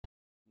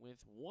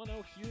with 1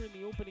 out here in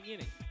the opening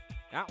inning.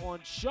 That one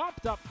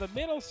chopped up the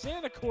middle.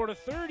 Santacore to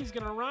third. He's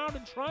going to round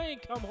and try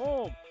and come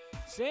home.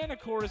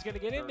 Santacore is going to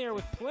get in there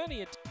with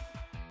plenty of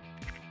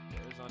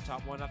There's on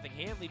top 1-0.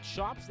 Hanley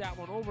chops that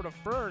one over to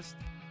first.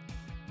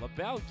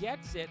 LaBelle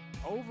gets it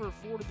over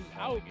for to be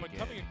out, but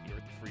coming here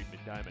at the Friedman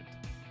Diamond.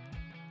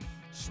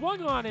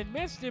 Swung on and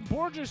missed, and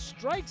Borges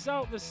strikes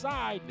out the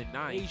side. The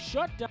 9th. A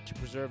shutdown to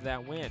preserve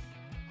that win.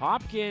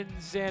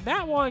 Hopkins, and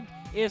that one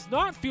is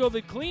not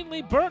fielded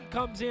cleanly. Burt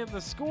comes in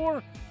the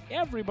score.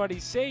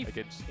 Everybody's safe.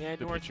 Against and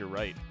the pitcher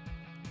right.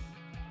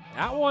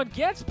 That one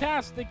gets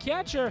past the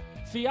catcher.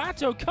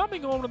 Fiato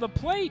coming over to the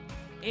plate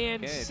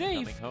and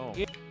safe.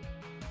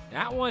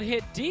 That one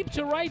hit deep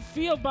to right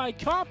field by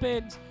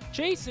Coppins.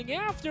 Chasing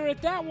after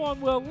it, that one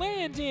will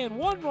land in.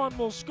 1 run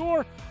will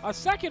score. A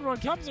second run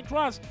comes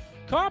across.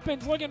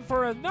 Coppins looking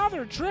for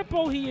another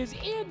triple. He is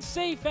in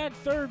safe at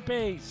third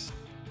base.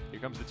 Here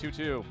comes the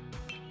 2-2.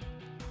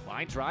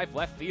 Line drive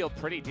left field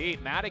pretty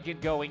deep. Madigan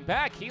going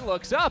back. He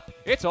looks up.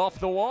 It's off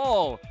the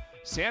wall.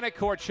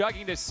 Santacore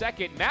chugging to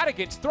second.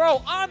 Madigan's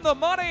throw on the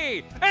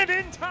money and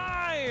in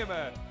time.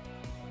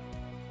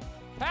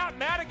 Pat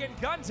Madigan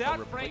guns out.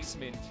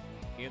 Replacement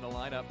in the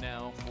lineup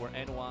now for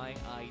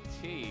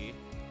NYIT.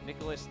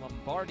 Nicholas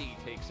Lombardi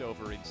takes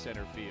over in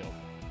center field.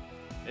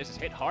 This is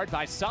hit hard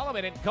by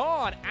Solomon and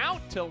gone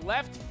out to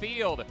left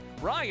field.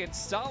 Ryan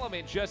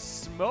Solomon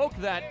just smoked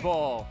that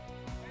ball.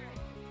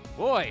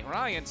 Boy,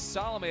 Ryan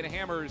Solomon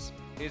hammers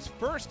his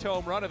first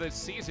home run of the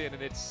season,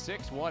 and it's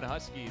 6-1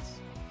 Huskies.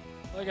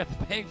 Look at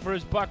the bang for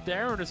his buck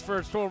there, and his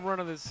first home run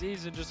of the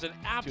season. Just an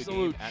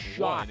absolute at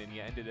shot. One, and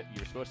you ended it.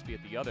 You're supposed to be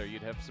at the other.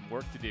 You'd have some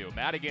work to do.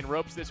 Madigan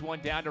ropes this one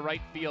down to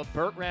right field.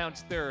 Burt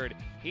rounds third.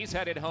 He's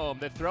headed home.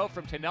 The throw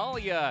from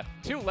Tenalia,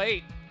 too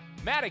late.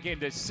 Madigan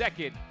to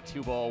second.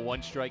 2-ball,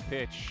 1-strike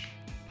pitch.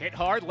 Hit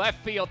hard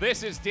left field.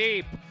 This is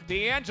deep.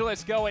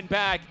 DeAngelis going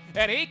back,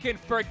 and he can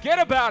forget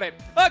about it.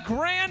 A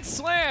grand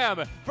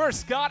slam for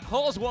Scott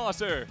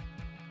Holzwasser.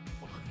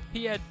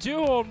 He had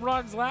 2 home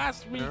runs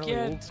last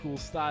weekend. Old school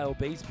style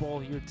baseball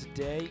here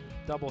today.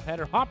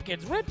 Doubleheader.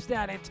 Hopkins rips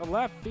that into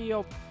left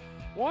field.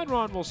 1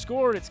 run will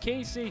score. It's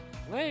Casey.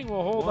 Lang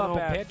will hold up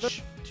at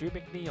pitch to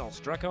McNeil.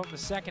 Struck out in the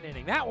second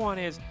inning. That one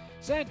is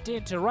sent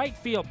into right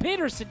field.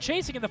 Peterson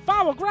chasing in the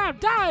foul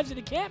ground. Dives and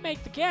he can't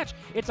make the catch.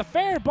 It's a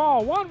fair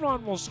ball. 1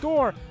 run will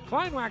score.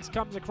 Kleinwax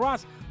comes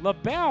across.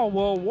 LaBelle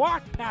will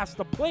walk past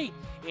the plate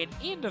and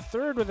into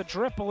third with a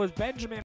triple as Benjamin